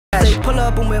Say pull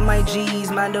up, I'm with my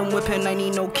G's, man, them whipping, I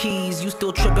need no keys. You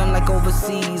still tripping like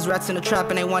overseas, rats in the trap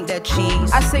and they want that cheese.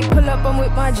 I say pull up, I'm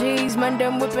with my G's, man,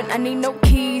 them whipping, I need no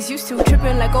keys. You still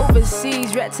tripping like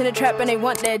overseas, rats in the trap and they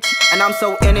want that cheese. And I'm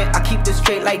so in it, I keep this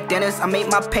straight like Dennis. I make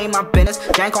my pay my business,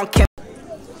 jank on Kim.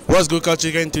 What's good, Culture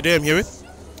again? Today I'm here with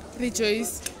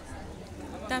Rejoice,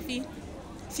 Taffy,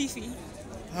 Fifi.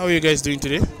 How are you guys doing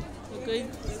today? We're good.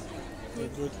 We're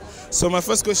good. So my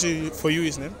first question for you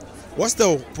is, what's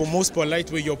the most polite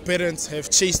way your parents have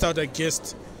chased out a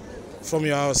guest from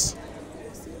your house?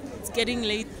 It's getting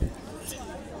late.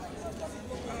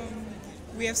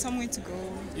 We have somewhere to go.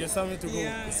 You have somewhere to go?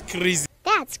 Yeah. It's crazy.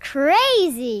 That's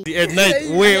crazy. At night,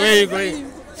 where are you going?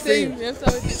 Same. We have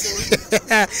somewhere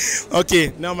to go.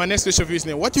 Okay, now my next question for you is,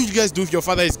 what do you guys do if your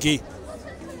father is gay?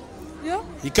 Yeah?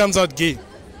 He comes out gay.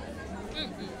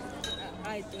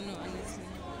 I don't know, honestly.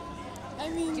 I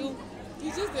mean, you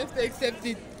just have to accept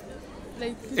it.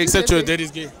 Like, Except your dad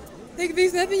is gay. Like,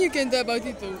 there's nothing you can do about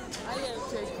it though.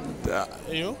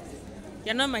 You know?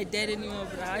 You're not my dad anymore,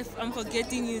 bro. I'm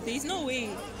forgetting you. There's no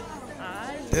way.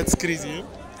 That's crazy. You?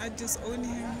 I disown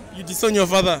him. You disown your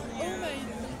father? Yeah.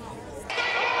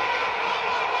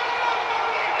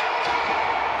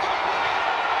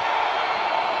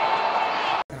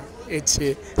 It's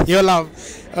your love.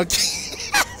 Okay.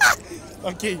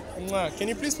 Okay. Can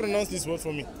you please pronounce this word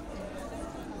for me?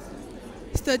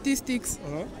 Statistics.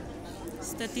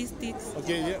 Statistics.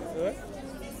 Okay, yeah.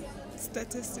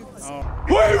 Statistics.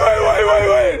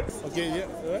 Wait. Okay,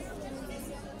 yeah.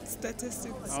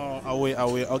 Statistics. I'll wait.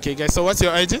 Okay, guys, so what's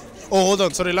your ID? Oh, hold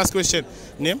on. Sorry, last question.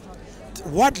 Name?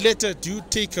 What letter do you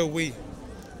take away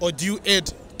or do you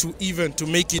add to even to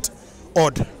make it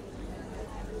odd?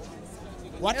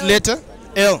 What letter?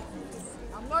 L.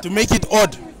 To make it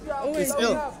odd. It's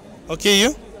L. Okay,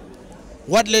 you?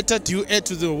 What letter do you add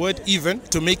to the word even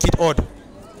to make it odd?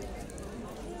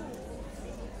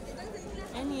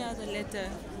 Any other letter.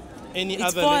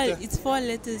 Letter? It's 4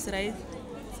 letters, right?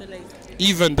 So like.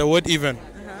 Even, the word even.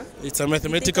 Uh-huh. It's a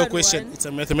mathematical question. One. It's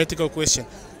a mathematical question.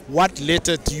 What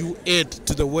letter do you add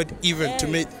to the word even to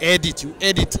make it? You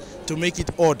add it to make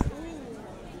it odd.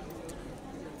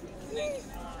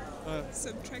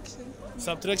 Subtraction.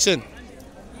 Subtraction.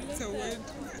 It's a word.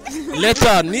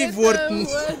 Letter. Need word.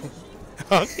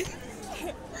 Okay.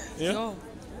 Yeah. No.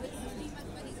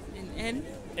 An N.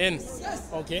 N.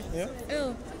 Okay. Yeah.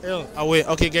 L. L. Away.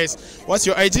 Okay, guys. What's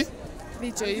your IG?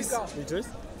 Rejoice. Rejoice.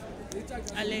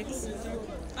 Alex.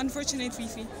 Unfortunate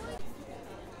Fifi.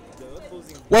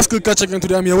 What's good, Culture again?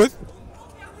 Today I'm here with?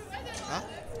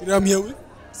 Today I'm here with?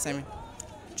 Simon.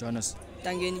 Jonas.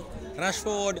 Tangeni.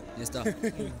 Rashford. Yes, sir.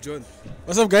 John.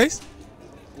 What's up, guys?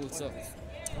 What's up?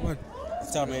 Come on.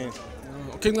 What's up, man?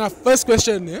 Okay, now first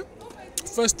question, yeah?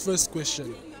 First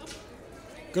question.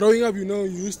 Growing up, you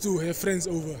used to have friends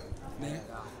over. Yeah?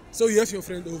 So you have your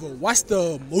friend over. What's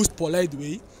the most polite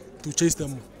way to chase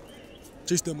them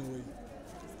away?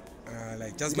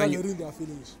 Like just Without mind hurting their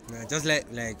feelings. just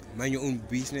like mind your own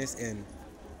business and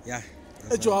yeah.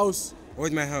 At your house? Or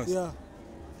at my house? Yeah.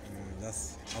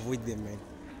 Just avoid them, man.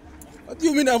 What do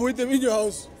you mean avoid them in your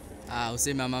house? I'll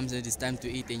say my mom said it's time to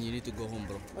eat and you need to go home,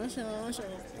 bro.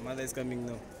 Your mother is coming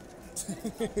now.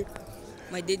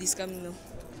 My dad is coming now.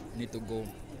 You need to go.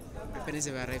 My parents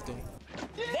have arrived home.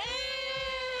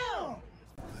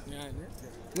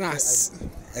 Nice.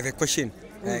 I have a question.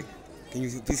 Like, can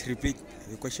you please repeat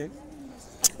the question?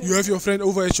 You have your friend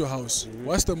over at your house.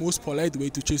 What's the most polite way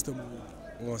to chase them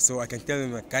away? Oh, so I can tell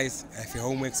them, guys, I have a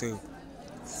homework, so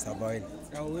it's about it.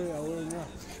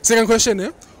 Second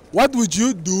question, what would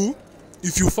you do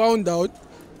if you found out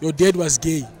your dad was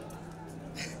gay?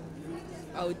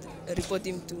 I would report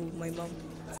him to my mom.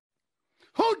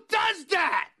 Who does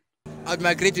that? I would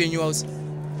migrate to a new house.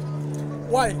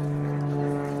 Why?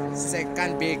 Since I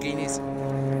can't bear gayness.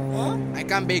 I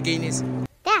can't bear gayness.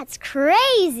 That's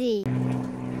crazy.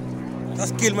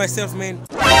 Just kill myself, man.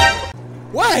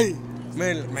 Why?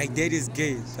 Man, my dad is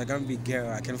gay, so I can't be gay.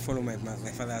 I can follow my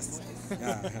father's.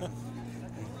 Yeah.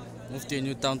 Move to a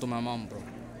new town to my mom, bro.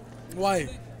 Why?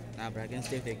 Nah, bro, I can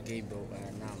stay with a gay, bro.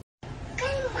 Now.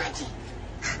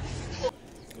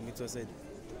 Commit suicide.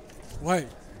 Why?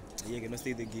 Yeah, you cannot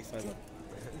stay with the gay father.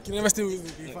 You can never stay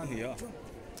with the gay father. Yeah.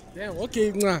 Damn,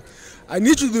 okay. Nah. I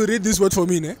need you to read this word for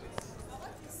me, ne?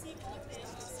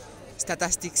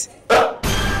 Statistics.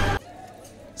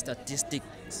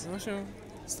 Statistics.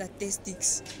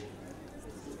 Statistics.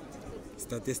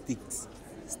 Statistics.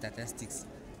 Statistics.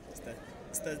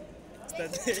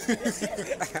 Statistics.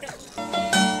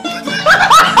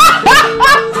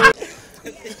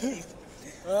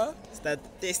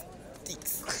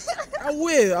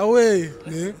 Away.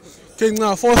 Yeah. Okay,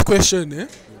 now fourth question.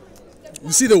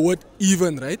 You see the word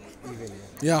even, right? Even.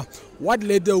 Yeah. What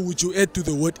letter would you add to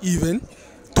the word even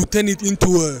to turn it into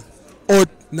a odd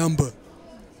number?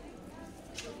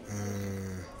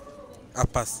 A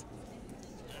pass.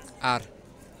 R.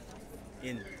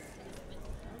 In.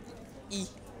 E.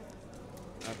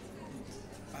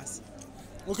 Pass.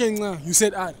 Okay, now you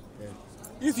said R.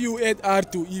 Yeah. If you add R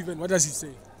to even, what does it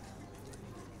say?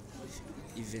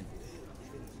 Even.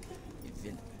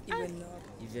 Even.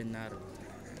 Even R.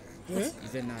 Yeah?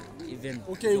 Even R. Even.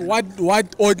 Okay, what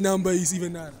odd number is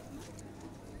even R?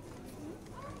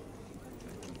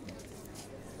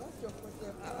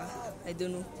 I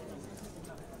don't know.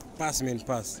 Pass, man,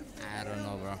 pass. I don't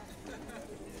know, bro.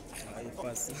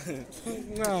 Pass.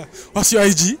 Nah. What's your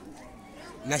IG?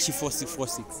 Nashi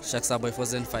 4646. Shaksa Boy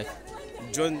 405.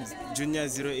 John Junior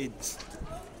 08.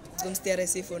 Don't stay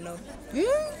RSA for now.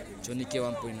 Johnny K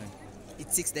 1.9.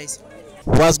 It's 6 days.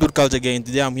 What's good, Culture Gang?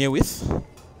 Today I'm here with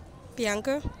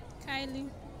Bianca. Kylie.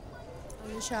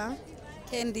 Alicia.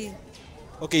 Candy.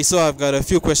 Okay, so I've got a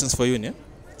few questions for you, ne?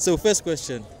 So first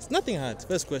question, it's nothing hard.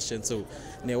 First question, so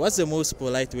ne, what's the most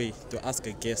polite way to ask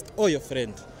a guest or your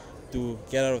friend to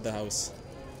get out of the house?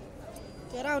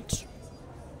 Get out.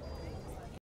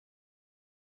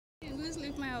 Can you please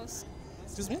leave my house?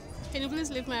 Excuse me? Can you please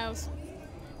leave my house?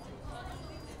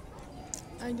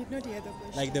 I did not hear the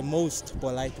question. Like the most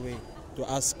polite way to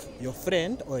ask your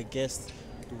friend or a guest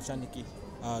to Shaniki,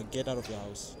 get out of your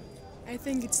house. I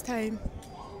think it's time.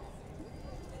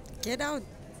 Get out.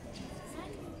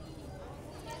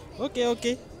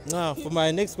 Okay. Now for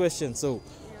my next question, so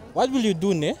what will you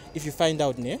do, ne, if you find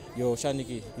out, ne, your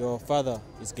Shaniki, your father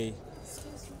is gay?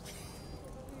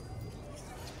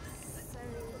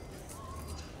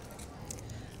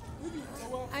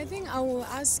 I think I will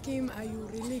ask him, are you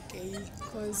really gay?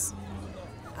 Because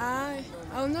I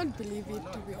will not believe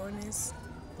it, to be honest.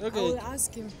 Okay. I will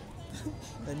ask him.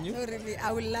 And you? No, really,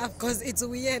 I will laugh because it's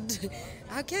weird.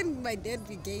 How can my dad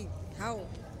be gay? How?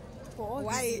 For all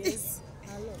Why? these years.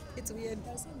 Hello. It's weird.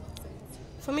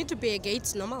 For me to be a gay,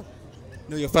 it's normal.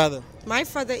 No, your father. My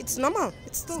father, it's normal.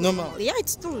 It's still normal. Yeah,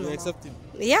 it's still normal. You accept him?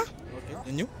 Yeah. Okay.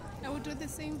 And you? I would do the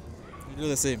same. You do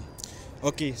the same.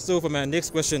 Okay, so for my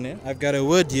next question, I've got a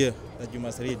word here that you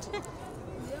must read.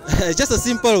 Just a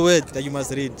simple word that you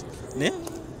must read. Ne?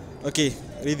 Okay,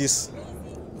 read this.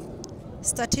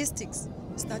 Statistics.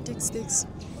 Statistics.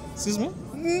 Excuse me?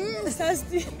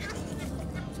 Statistics.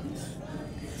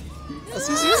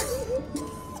 Excuse you?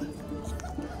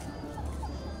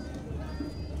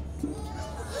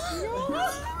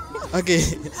 Okay,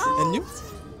 and you?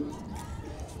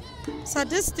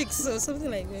 Statistics or something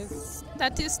like this.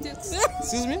 Statistics.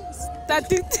 Excuse me?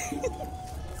 Statistics.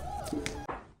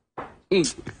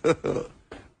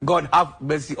 God have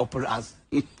mercy upon us.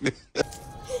 Let's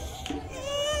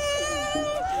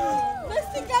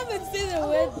come and say the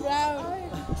word brown.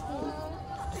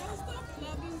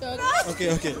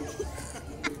 Okay.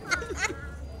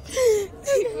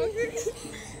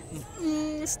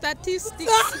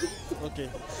 Statistics. Okay.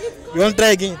 You want to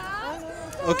try again?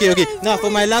 Okay. Now for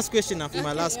my last question.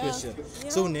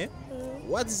 So, ne,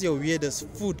 what is your weirdest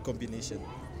food combination?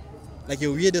 Like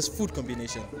your weirdest food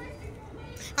combination?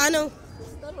 I know.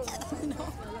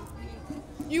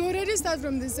 You already start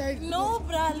from this side. No,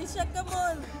 bro, Alicia, come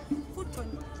on.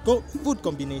 Food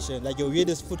combination, like your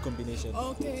weirdest food combination.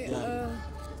 Okay. Yeah.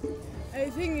 I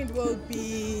think it will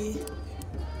be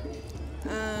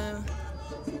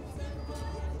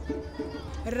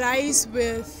rice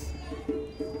with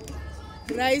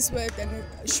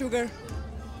sugar.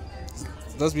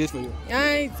 That's weird for you.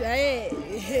 Yeah.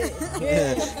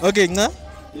 Okay, now?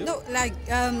 No, like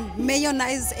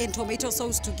mayonnaise and tomato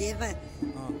sauce together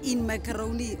in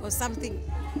macaroni or something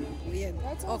weird.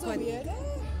 That's also Awkward. weird.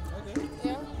 Okay.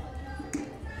 Yeah.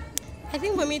 I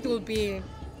think for me it will be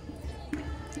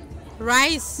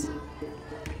rice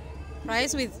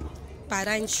with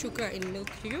butter and sugar and milk.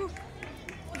 You?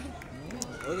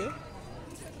 Okay.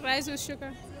 Rice with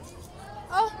sugar.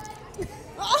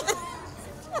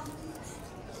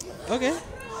 Okay.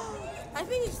 I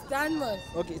think it's done, man.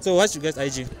 Okay, so what's your guys'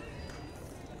 IG?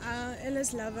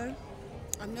 LS Lover.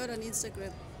 I'm not on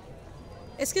Instagram.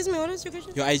 Excuse me, what was your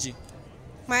question? Your IG.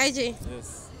 My IG.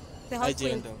 Yes. The height IG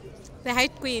queen. handle. The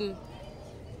height queen.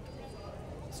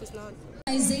 She's not.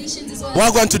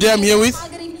 Welcome, today I'm here with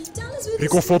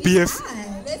Rico 4PF.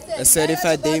 A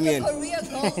certified Damien.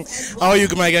 How are you,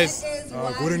 my guys?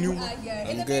 Good and you?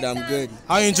 I'm good.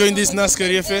 How are you enjoying this Nust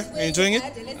career fair? Are you enjoying it?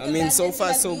 I mean, so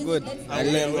far so good. I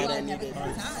learned what I needed.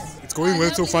 It's going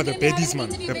well so far. The baddies, man.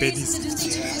 The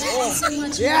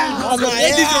baddies. Yeah.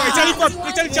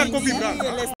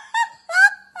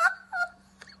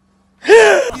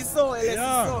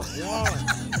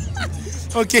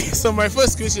 Okay, so my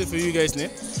first question for you guys, ne?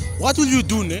 What will you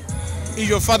do, ne, if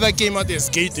your father came out as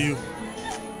gay to you?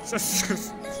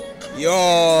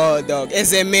 Yo, dog.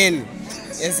 As a man.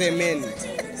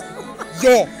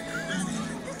 Yo.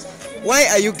 Why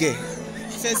are you gay?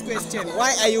 First question.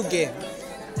 Why are you gay?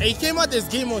 He came out as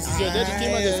gay, Moses. Your daddy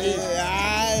came out as gay.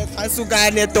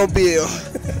 Kasugane topio.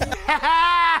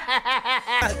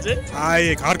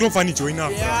 I can't find join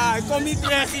up. Yeah, come here.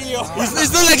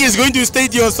 It's not like he's going to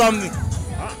state you or something.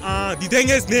 The thing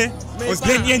is, ne, was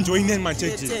playing enjoying in my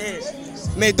church.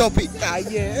 May topic.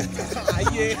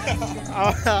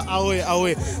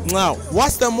 Away. Now,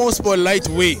 what's the most polite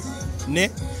way, ne,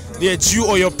 that you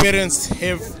or your parents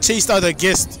have chased out a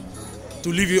guest to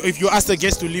leave you? If you ask the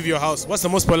guest to leave your house, what's the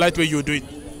most polite way you do it?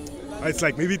 It's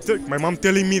like maybe my mom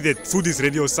telling me that food is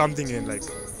ready or something, and like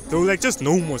they'll like just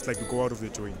know most like to go out of the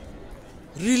joint.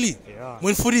 Really? Yeah.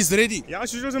 When food is ready? Yeah,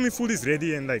 she just told me food is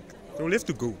ready and like they'll have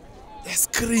to go. That's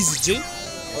crazy, Jay.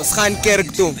 Ons gaan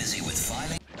kerk toe.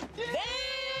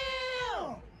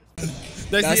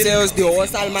 Dan sê ons die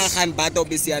hostel man gaan bad op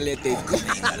speciality.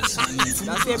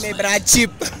 Dan sê my bra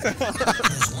cheap.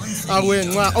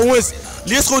 Always,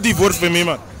 lees gou die woord vir my,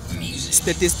 man.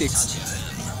 Statistics.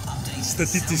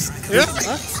 Ja?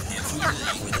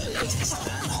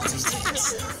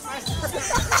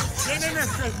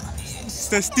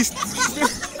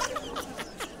 Statistics.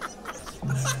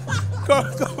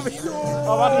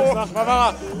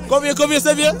 Kom hier,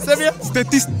 sê weer.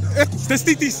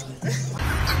 Statistics.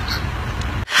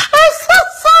 I'm so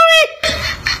sorry.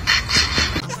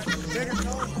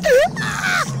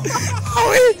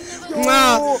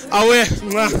 Away.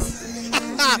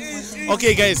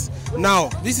 Okay, guys. Now,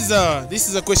 this is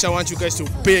a question I want you guys to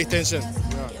pay attention.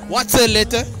 What's a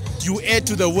letter you add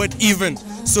to the word even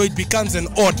so it becomes an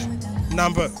odd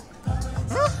number?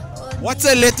 What's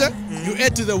a letter you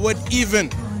add to the word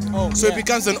even so it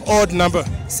becomes an odd number?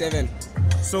 7.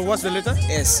 So what's the letter?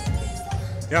 S.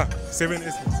 Yeah, 7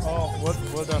 is. Oh,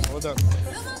 well done.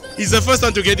 He's the first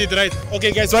one to get it right.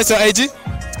 Okay, guys, what's your IG?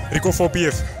 Rico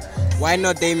 4PF. Why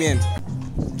not Damien?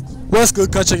 What's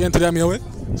good culture again today I'm here with?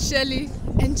 Shelly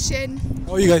and Shen.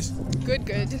 How are you guys? Good.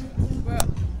 Well,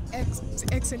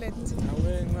 excellent.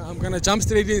 I'm gonna jump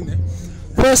straight in.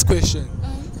 First question.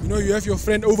 You know, you have your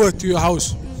friend over to your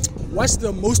house. What's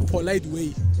the most polite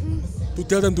way to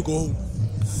tell them to go home?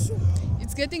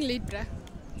 It's getting late, bruh.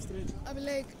 I'm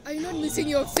like, are you not missing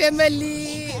your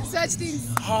family? Such things.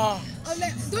 I'm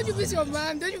like, don't you miss your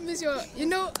mom? Don't you miss your,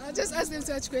 I'll just ask them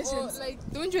such questions. Like,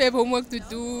 don't you have homework to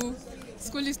do?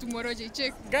 School is tomorrow,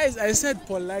 check. Guys, I said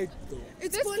polite though.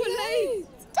 It's polite.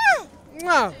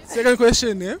 Second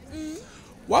question,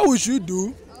 what would you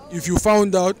do if you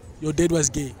found out your dad was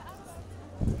gay?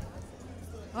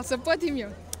 I'll support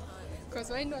him, because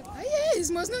why not? He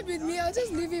must not be with me. I'll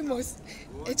just leave him. What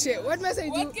must I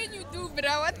do? What can you do,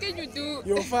 brah? What can you do?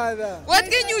 Your father. What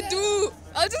can you do?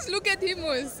 I'll just look at him.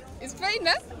 It's fine,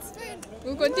 huh? It's fine.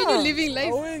 We'll continue living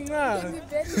life.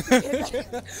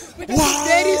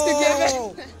 Berries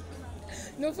together.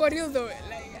 No, for real though.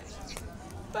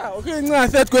 Okay,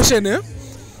 third question,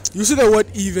 You see the word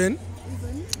even.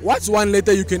 What's one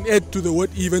letter you can add to the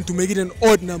word even to make it an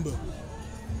odd number?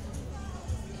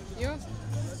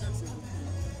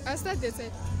 I'll start that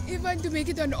side. Even to make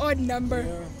it an odd number.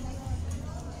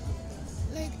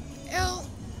 Like L.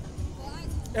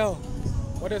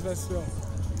 What does that spell?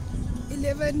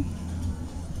 11.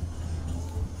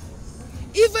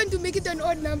 Even to make it an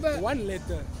odd number. One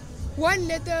letter.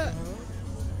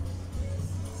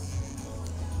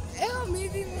 L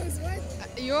maybe was what?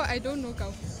 I don't know,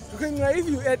 cow. Okay, now if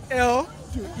you add L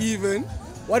to even,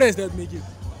 what does that make it?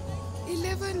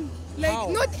 11. Like, how?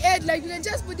 Not add, like you can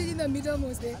just put it in the middle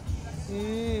most there.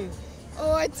 Or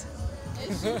what?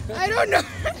 I don't know.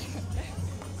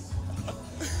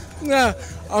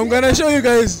 I'm gonna show you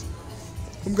guys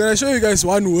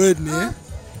one word,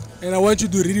 and I want you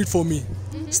to read it for me.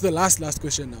 It's the last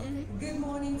question now. Good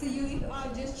morning to you. If you are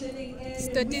just tuning in.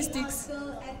 Statistics.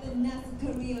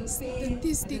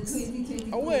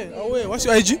 Away. What's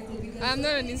your IG? I'm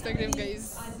not on Instagram,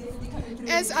 guys.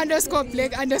 S_Black_China_A.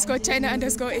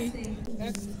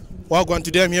 Wagwan,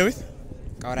 today I'm here with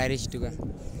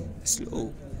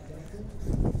Slow.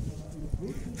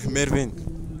 Mervin.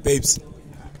 Babes.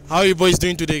 How are you boys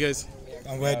doing today, guys?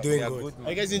 And we're doing good.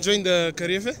 Are you guys enjoying the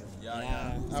career fair?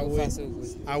 Yeah. So far, so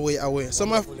good. Away. So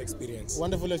wonderful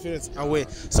experience. Away.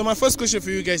 So my first question for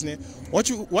you guys, what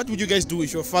would you guys do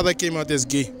if your father came out as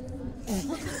gay?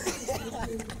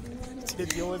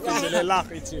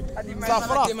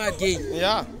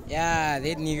 Yeah,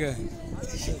 that nigga.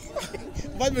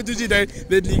 Wat bedoel je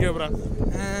dit liegen, bro?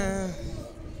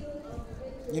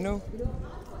 You know,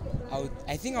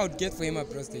 I think I would get for him a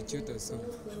prostitute or so.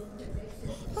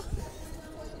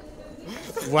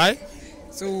 Why?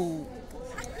 So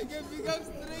I can become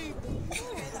straight.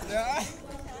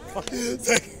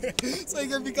 So he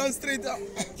can become straight up.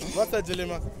 What's that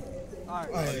dilemma?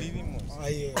 Leave him.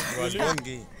 He was born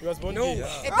gay. He was born No. gay.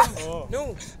 Oh.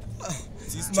 No.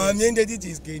 My main identity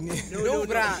is gay. No,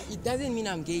 bruh. It doesn't mean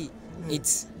I'm gay.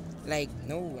 It's like,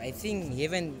 no, I think he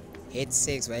haven't had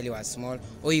sex while he was small,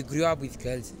 or he grew up with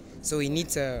girls, so he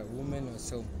needs a woman or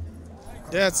so.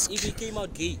 That's. If he came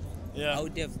out gay, yeah. I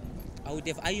would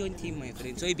have ironed him, my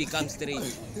friend, so he becomes straight.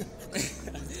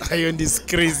 Iron is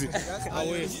crazy.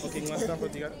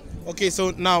 Okay,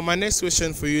 so now my next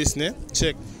question for you is,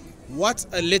 check. What's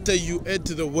a letter you add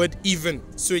to the word even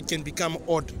so it can become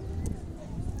odd?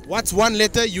 What's one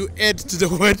letter you add to the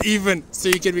word even so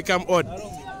you can become odd?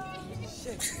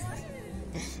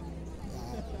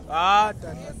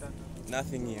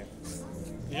 Nothing here.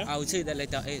 Yeah? I would say the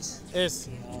letter S. S.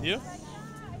 Yeah?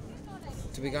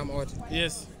 To become odd.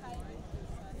 Yes.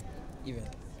 Even.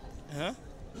 Huh?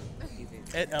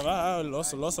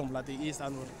 Lost some blood.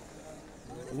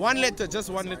 One letter, just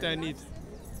one letter I need.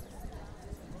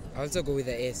 I also go with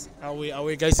the S.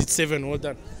 Away, guys, it's 7. Well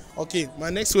done. Okay, my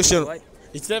next question. What?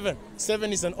 It's 7.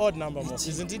 7 is an odd number,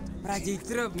 isn't it?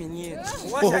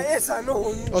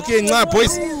 Okay, now,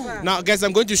 boys. Now, guys,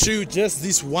 I'm going to show you just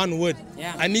this one word.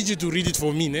 Yeah. I need you to read it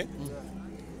for me, ne?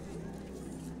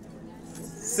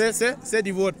 Say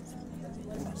the word.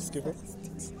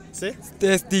 Say.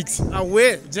 Statistics.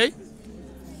 Away, Jay.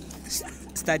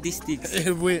 Statistics.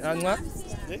 Wait, Angwa.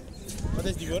 What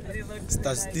is the word?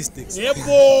 Statistics. Yeah,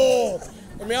 boy.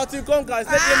 Me out to come, guys.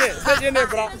 Say your name,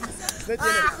 bro.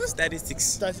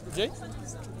 Statistics. Jay?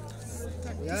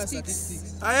 Yeah,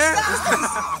 statistics.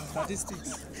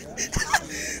 Statistics.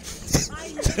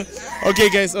 Okay,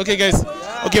 guys.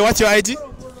 Okay, what's your ID?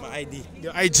 My ID.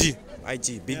 Your IG.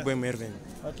 IG. Big Boy Mervin.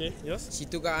 Okay, yes. She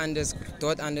took a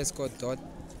 __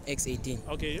 X18.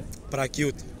 Okay, yeah.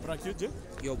 Prakute. Prakute, yeah.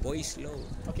 Your boy is slow.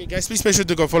 Okay, guys, please make sure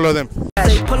to go follow them.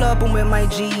 Say pull up, I'm with my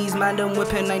G's. Man, them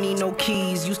whipping, I need no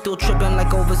keys. You still tripping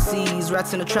like overseas.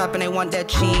 Rats in the trap and they want that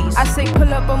cheese. I say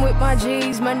pull up, I'm with my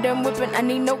G's. Man, them whipping, I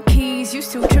need no keys. You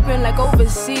still tripping like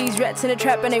overseas. Rats in the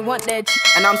trap and they want that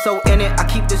cheese. And I'm so in it, I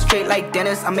keep this straight like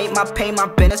Dennis. I make my pay my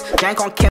business. Jank on camera.